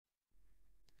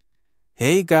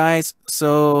Hey guys,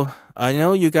 so I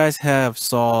know you guys have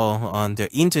saw on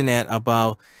the internet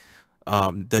about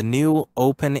the new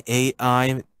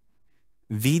OpenAI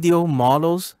video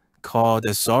models called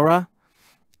the Sora,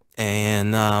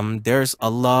 and there's a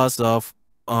lot of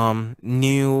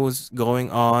news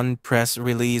going on, press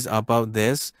release about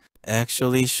this,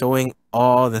 actually showing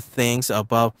all the things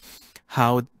about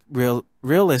how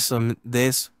realism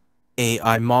this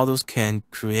AI models can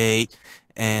create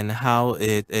and how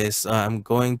it is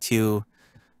going to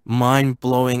mind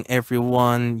blowing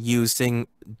everyone using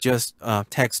just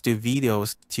text to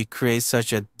videos to create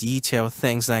such a detailed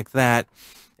things like that.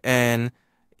 And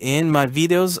in my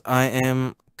videos, I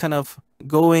am kind of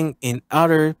going in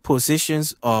other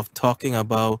positions of talking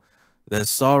about the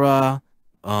Sora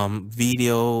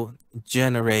video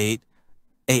generate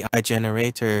AI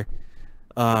generator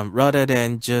rather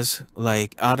than just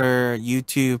like other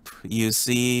YouTube you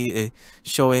see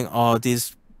showing all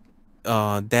these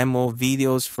demo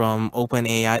videos from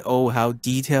OpenAI. Oh, how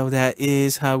detailed that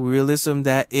is, how realism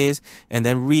that is, and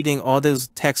then reading all those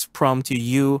text prompt to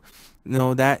you.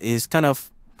 That is kind of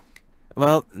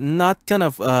not kind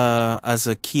of as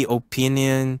a key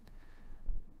opinion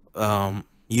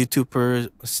YouTuber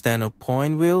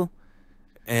standpoint will.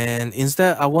 And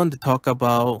instead, I want to talk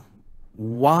about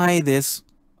why this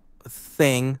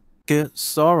thing,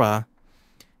 Sora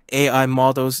AI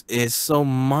models, is so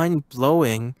mind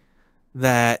blowing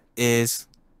that is,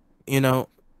 you know,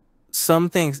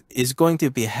 something is going to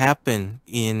be happen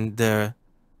in the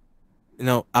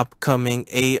upcoming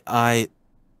AI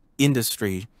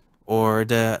industry or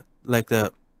the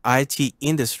IT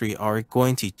industry are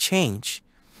going to change.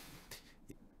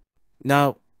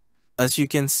 Now, as you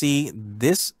can see,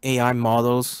 this AI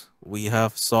models we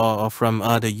have saw from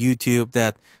other YouTube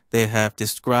that they have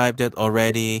described it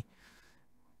already.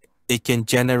 It can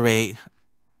generate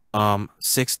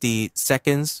 60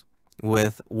 seconds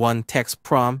with one text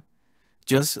prompt,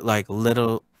 just like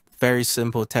little very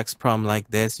simple text prompt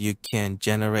like this. You can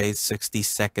generate 60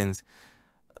 seconds,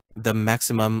 the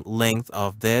maximum length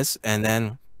of this, and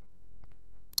then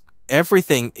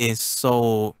everything is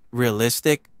so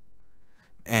realistic.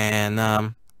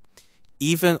 And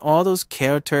even all those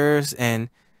characters and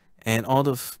all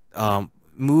the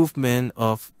movement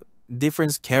of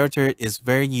different character is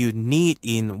very unique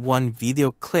in one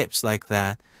video clips like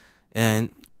that.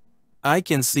 And I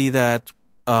can see that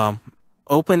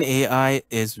OpenAI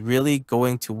is really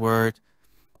going toward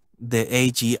the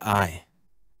AGI.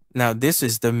 Now, this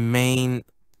is the main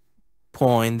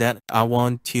point that I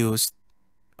want to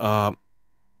uh,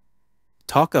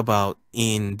 talk about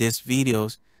in these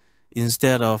videos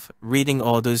instead of reading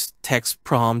all those text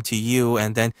prompt to you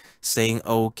and then saying,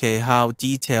 okay, how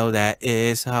detailed that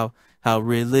is, how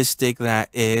realistic that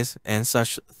is, and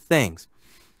such things.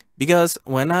 Because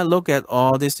when I look at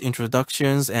all these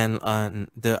introductions and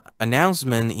the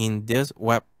announcement in this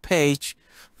web page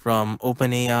from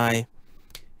OpenAI,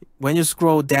 when you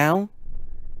scroll down,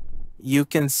 you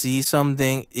can see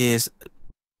something is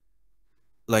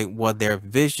like what their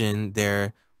vision,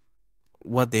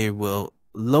 what they will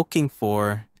looking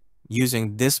for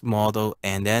using this model,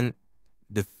 and then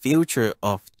the future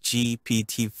of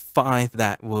GPT-5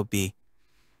 that will be.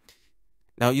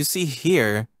 Now you see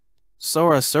here,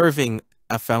 Sora serving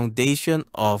a foundation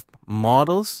of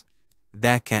models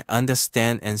that can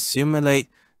understand and simulate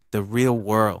the real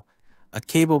world, a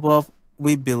capable of,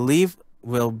 we believe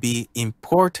will be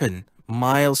important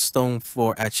milestone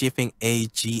for achieving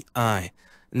AGI.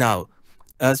 Now,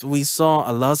 as we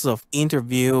saw a lot of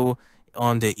interview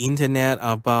on the internet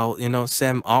about,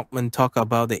 Sam Altman talk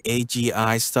about the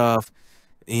AGI stuff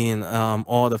in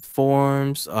all the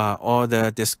forums, all the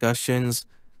discussions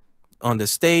on the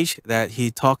stage that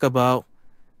he talked about.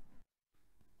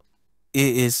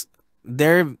 It is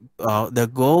their the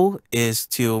goal is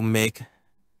to make,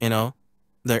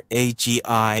 their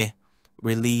AGI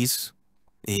release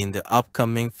in the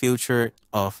upcoming future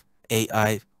of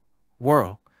AI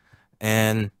world.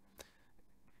 And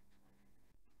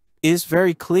it's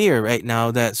very clear right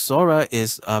now that Sora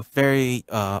is a very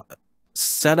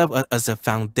set up as a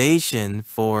foundation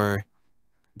for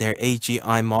their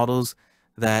AGI models,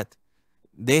 that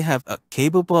they have a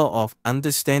capable of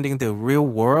understanding the real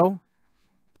world.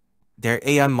 Their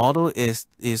AI model is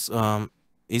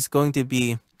going to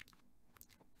be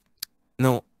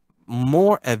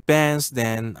more advanced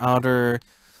than other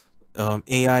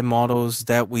AI models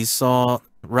that we saw,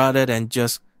 rather than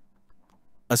just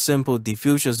a simple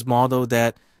diffusion model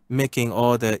that making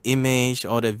all the image,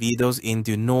 all the videos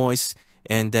into noise,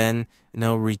 and then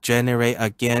regenerate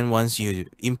again once you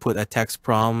input a text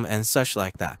prompt and such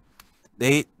like that.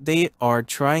 They are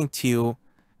trying to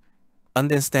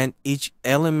understand each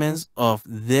element of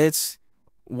this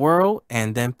world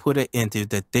and then put it into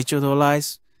the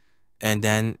digitalized and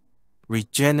then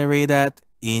regenerate that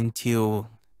into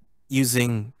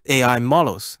using AI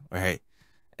models, right?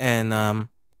 And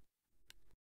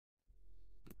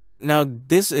now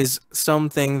this is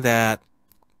something that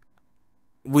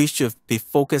we should be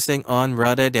focusing on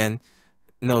rather than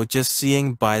just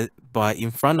seeing by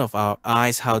in front of our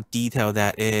eyes how detailed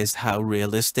that is, how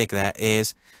realistic that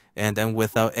is, and then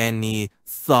without any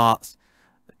thoughts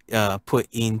put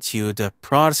into the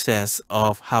process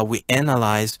of how we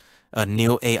analyze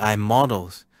new AI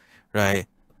models, right?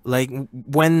 Like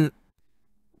when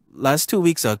last 2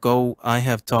 weeks ago, I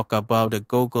have talked about the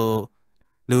Google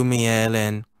Lumiere,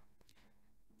 and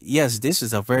yes, this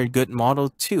is a very good model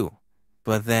too.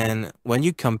 But then when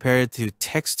you compare it to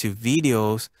text to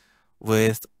videos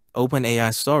with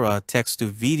OpenAI Sora, text to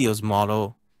videos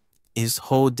model is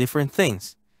whole different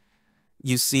things.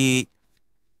 You see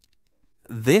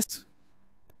this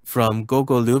from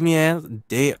Google Lumiere,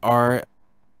 they are,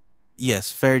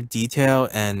 yes, very detailed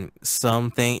and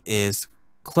something is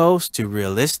close to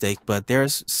realistic, but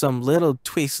there's some little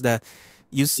tweaks that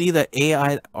you see that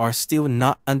AI are still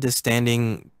not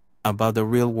understanding about the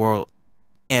real world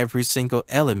every single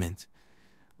element.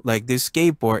 Like this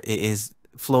skateboard is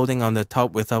floating on the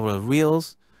top without the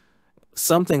wheels,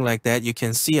 something like that. You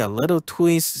can see a little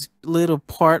twist, little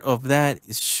part of that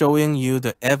is showing you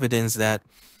the evidence that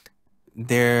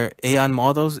their AI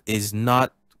models is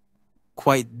not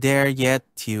quite there yet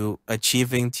to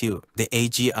achieving to the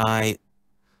AGI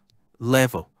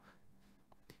level.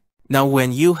 Now,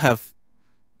 when you have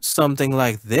something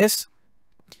like this,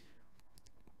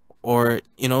 or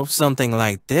something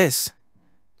like this,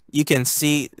 you can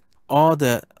see all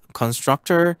the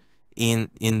constructor in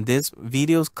this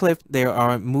video clip. They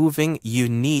are moving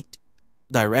unique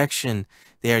direction.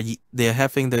 They're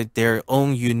having their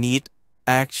own unique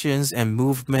actions and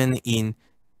movement in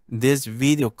this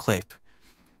video clip,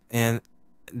 and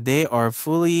they are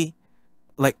fully,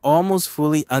 like almost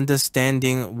fully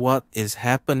understanding what is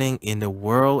happening in the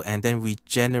world and then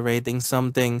regenerating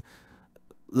something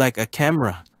like a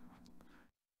camera.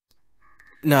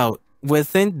 Now,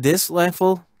 within this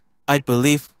level, I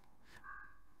believe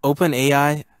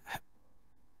OpenAI,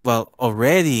 well,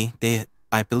 already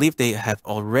I believe they have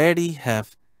already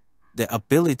have the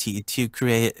ability to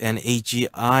create an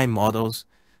AGI models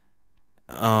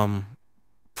um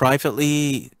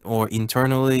privately or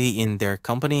internally in their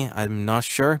company. I'm not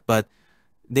sure, but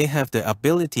they have the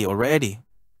ability already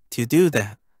to do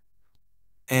that.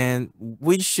 And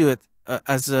we should,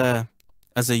 as a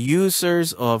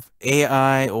users of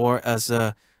AI or as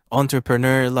a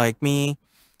entrepreneur like me,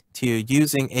 to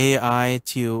using AI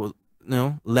to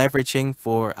leveraging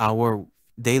for our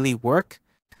daily work,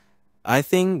 I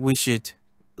think we should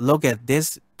look at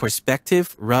this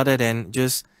perspective rather than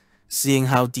just seeing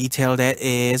how detailed that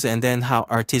is and then how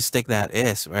artistic that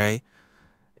is, right?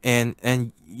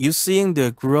 And you seeing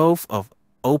the growth of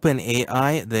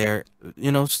OpenAI there,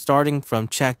 starting from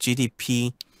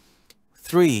ChatGPT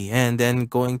 3 and then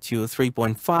going to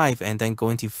 3.5 and then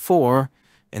going to 4,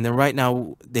 and then right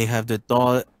now they have the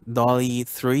Dolly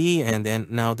 3 and then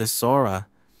now the Sora.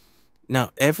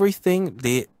 Now everything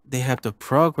they have the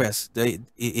progress.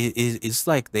 It's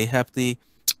like they have the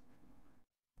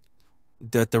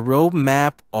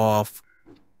roadmap of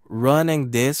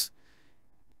running this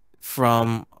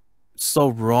from so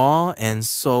raw and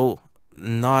so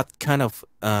not kind of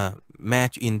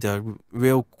match in the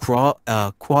real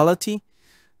quality,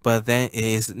 but then it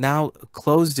is now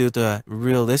close to the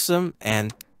realism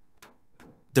and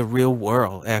the real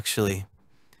world actually.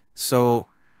 So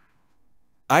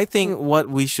I think what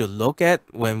we should look at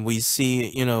when we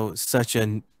see such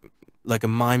a like a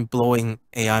mind-blowing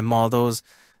AI models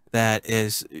that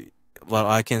is, well,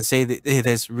 I can say that it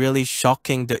is really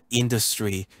shocking the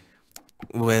industry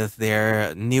with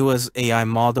their newest AI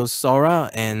model Sora,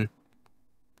 and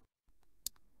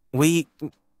we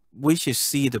we should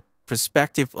see the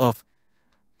perspective of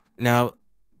now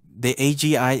the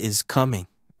AGI is coming,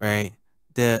 right?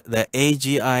 The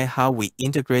AGI, how we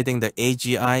integrating the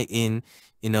AGI in,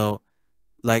 you know,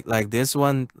 like this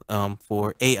one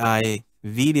for AI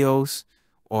videos,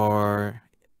 or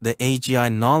the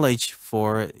AGI knowledge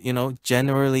for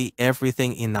generally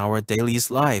everything in our daily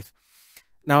life.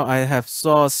 Now I have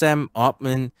saw Sam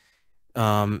Altman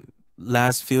um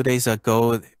last few days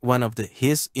ago. One of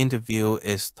his interview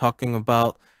is talking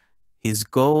about his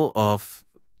goal of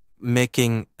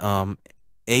making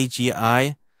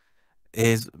AGI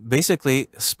is basically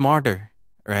smarter,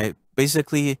 right?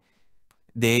 Basically,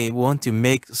 they want to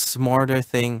make smarter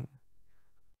thing.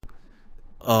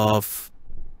 of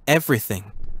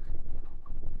everything.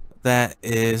 That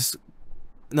is,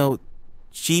 no,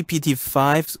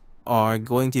 GPT-5s are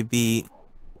going to be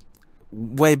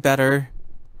way better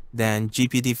than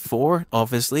GPT-4,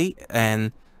 obviously,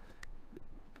 and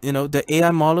the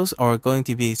AI models are going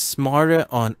to be smarter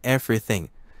on everything,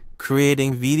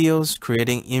 creating videos,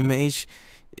 creating image,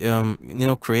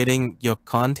 creating your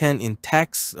content in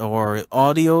text or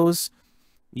audios.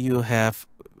 You have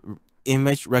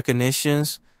image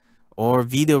recognitions or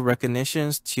video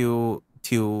recognitions to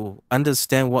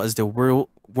understand what is the world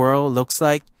looks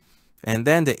like, and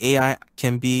then the AI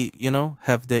can be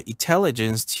have the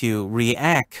intelligence to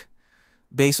react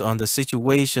based on the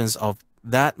situations of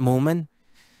that moment,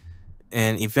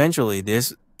 and eventually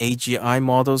these AGI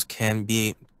models can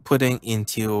be putting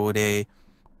into the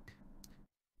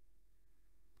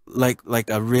like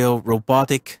a real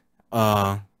robotic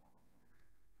uh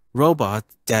robot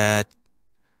that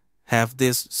have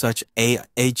this such a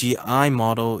AGI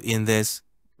model in this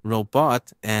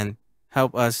robot and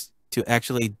help us to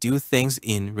actually do things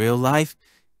in real life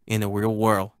in the real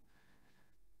world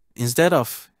instead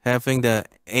of having the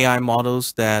AI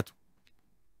models that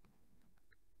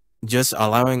just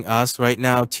allowing us right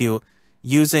now to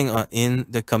using in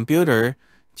the computer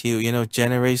to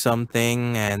generate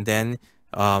something and then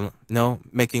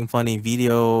making funny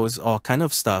videos, all kind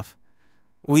of stuff.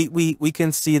 We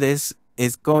can see this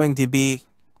is going to be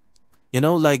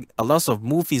like a lot of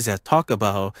movies that talk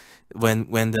about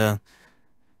when the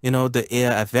the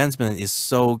AI advancement is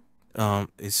so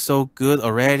good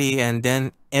already, and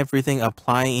then everything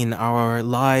applying in our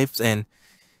lives, and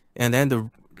then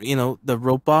the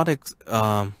robotics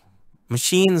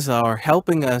machines are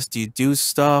helping us to do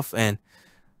stuff. And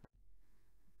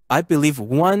I believe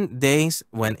one days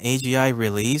when AGI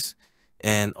release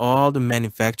and all the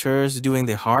manufacturers doing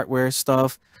the hardware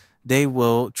stuff, they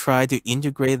will try to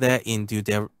integrate that into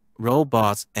their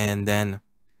robots and then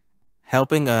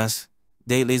helping us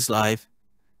daily life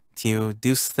to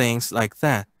do things like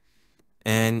that.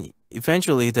 And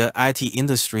eventually the IT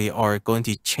industry are going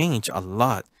to change a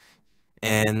lot.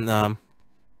 And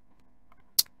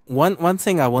one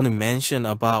thing I want to mention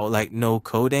about like no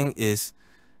coding is,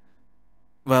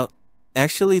 well,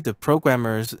 actually the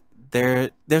programmers,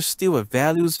 there's still a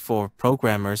values for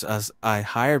programmers, as I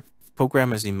hire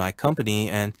programmers in my company,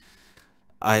 and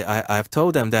I've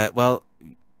told them that, well,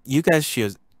 you guys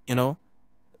should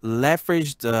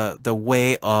leverage the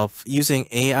way of using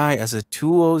AI as a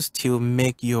tools to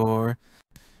make your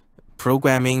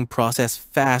programming process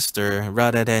faster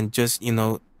rather than just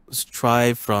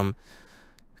strive from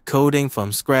coding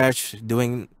from scratch,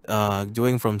 doing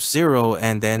from zero,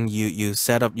 and then you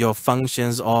set up your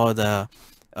functions, all the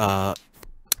uh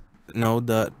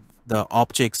the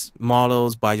objects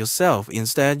models by yourself.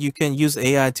 Instead, you can use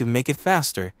AI to make it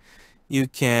faster. You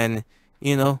can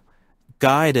you know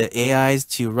guide the AIs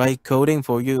to write coding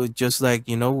for you, just like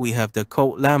we have the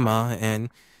code llama, and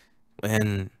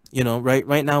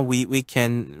right now we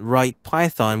can write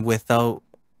Python without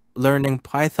learning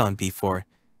Python before.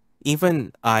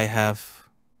 Even I have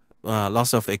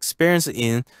lots of experience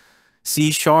in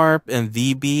C sharp and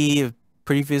VB.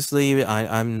 Previously,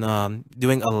 I'm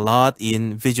doing a lot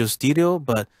in Visual Studio,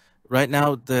 but right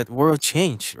now the world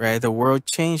changed, right? The world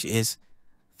change is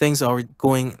things are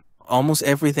going, almost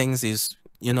everything is,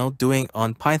 doing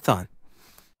on Python.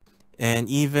 And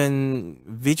even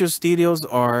Visual Studios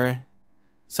are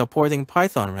supporting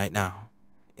Python right now.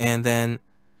 And then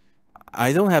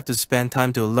I don't have to spend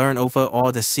time to learn over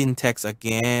all the syntax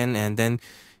again and then,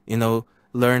 you know,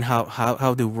 learn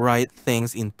how to write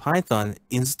things in Python.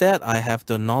 Instead, I have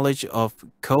the knowledge of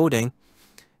coding,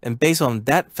 and based on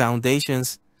that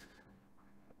foundations,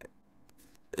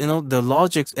 the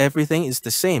logics, everything is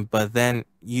the same, but then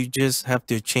you just have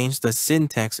to change the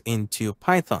syntax into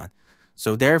Python.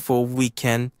 So therefore, we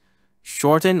can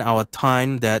shorten our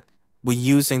time that we're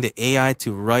using the AI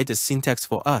to write the syntax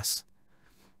for us.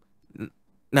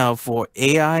 Now, for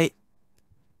AI,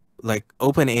 like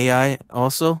OpenAI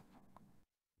also,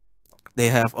 they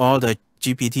have all the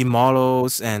GPT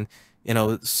models and,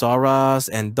 Soras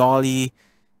and Dolly.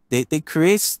 They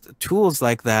create tools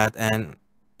like that, and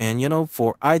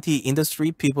for IT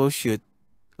industry, people should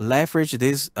leverage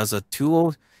this as a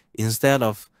tool instead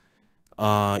of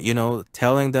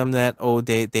telling them that, oh,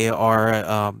 they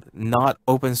are not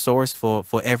open source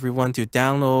for everyone to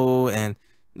download, and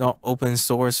not open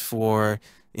source for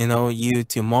you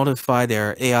to modify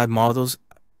their AI models.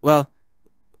 Well,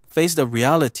 face the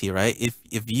reality, right?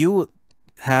 If you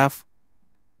have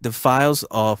the files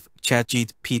of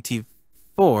ChatGPT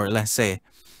 4, let's say,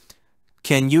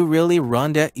 can you really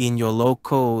run that in your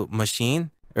local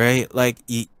machine? right? Like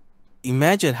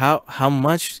imagine how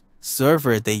much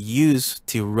server they use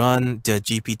to run the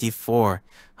GPT-4,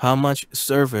 how much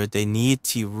server they need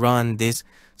to run this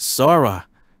Sora,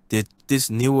 this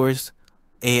newest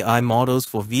AI models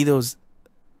for videos.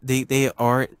 They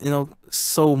are,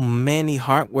 so many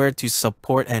hardware to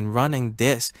support and running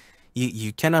this.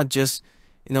 You cannot just,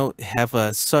 have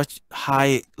a such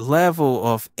high level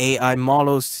of AI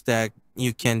models that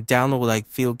you can download like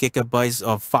few gigabytes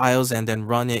of files and then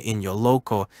run it in your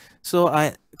local. So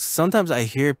I sometimes I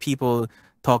hear people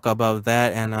talk about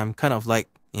that, and I'm kind of like,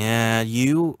 yeah,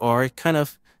 you are kind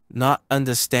of not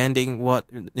understanding what,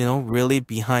 really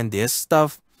behind this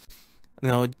stuff.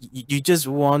 You just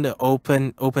want to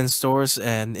open source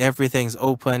and everything's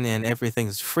open and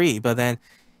everything's free, but then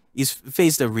you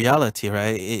face the reality,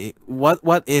 right?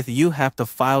 What if you have the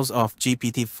files of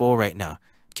GPT-4 right now?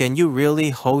 Can you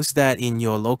really host that in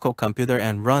your local computer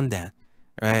and run that,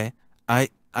 right?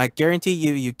 I guarantee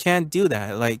you can't do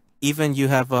that. Like even you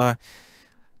have a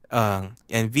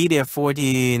NVIDIA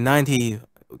 4090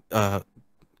 uh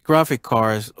graphic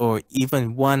cards, or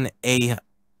even one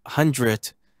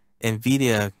A100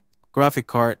 NVIDIA graphic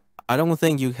card, I don't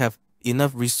think you have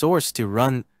enough resource to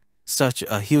run such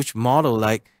a huge model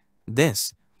like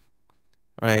this,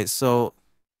 right? So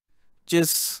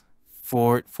just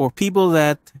for people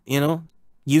that,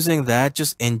 using that,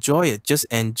 just enjoy it. Just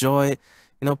enjoy,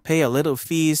 pay a little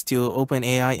fees to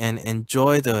OpenAI and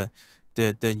enjoy the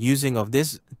using of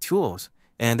these tools,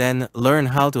 and then learn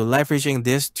how to leveraging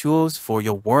these tools for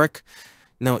your work,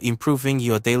 improving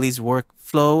your daily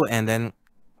workflow, and then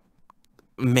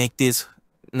make this,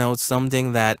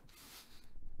 something that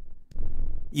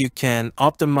you can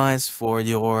optimize for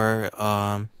your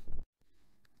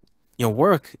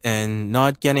work and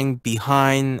not getting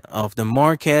behind of the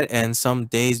market. And some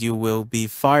days you will be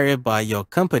fired by your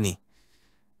company,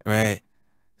 right?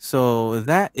 So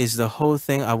that is the whole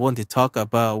thing I want to talk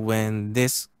about when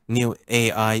this new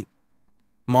AI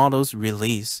models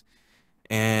release.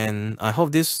 And I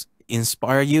hope this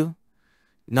inspire you,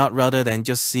 not rather than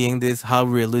just seeing this how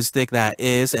realistic that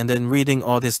is and then reading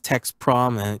all this text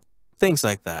prompt and things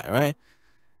like that, right?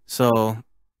 So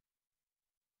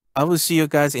I will see you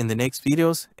guys in the next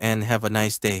videos and have a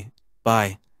nice day.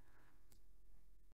 Bye.